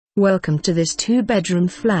Welcome to this 2-bedroom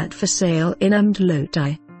flat for sale in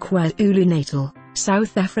Umdloti, KwaZulu Natal,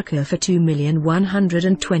 South Africa for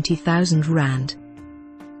R2,120,000.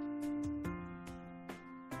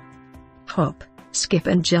 Hop, skip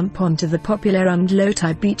and jump onto the popular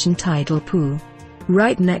Umdloti beach and tidal pool.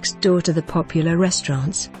 Right next door to the popular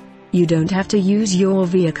restaurants. You don't have to use your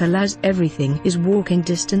vehicle as everything is walking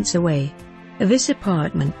distance away. This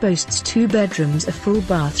apartment boasts 2 bedrooms, a full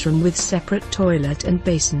bathroom with separate toilet and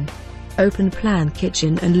basin. Open plan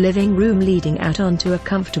kitchen and living room leading out onto a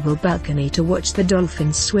comfortable balcony to watch the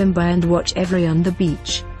dolphins swim by and watch everyone on the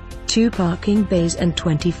beach. 2 parking bays and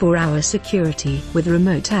 24-hour security with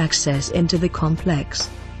remote access into the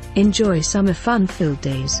complex. Enjoy summer fun-filled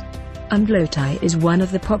days. Umdloti is one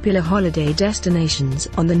of the popular holiday destinations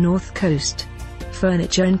on the north coast.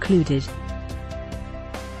 Furniture included.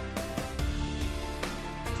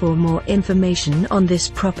 For more information on this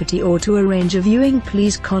property or to arrange a viewing,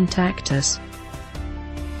 please contact us.